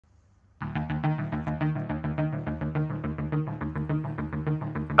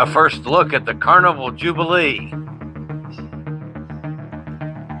A first look at the Carnival Jubilee.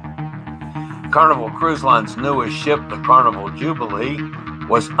 Carnival Cruise Line's newest ship, the Carnival Jubilee,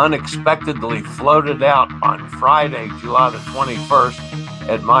 was unexpectedly floated out on Friday, July the 21st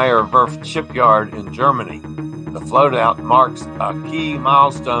at Meyer Werft shipyard in Germany. The float-out marks a key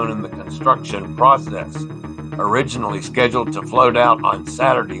milestone in the construction process. Originally scheduled to float out on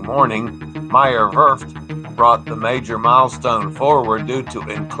Saturday morning, Meyer Werft brought the major milestone forward due to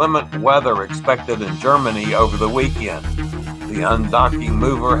inclement weather expected in Germany over the weekend. The undocking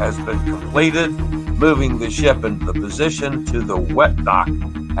mover has been completed, moving the ship into the position to the wet dock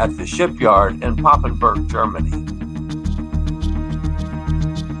at the shipyard in Papenburg, Germany.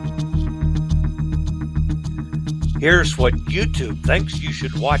 Here's what YouTube thinks you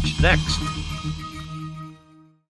should watch next.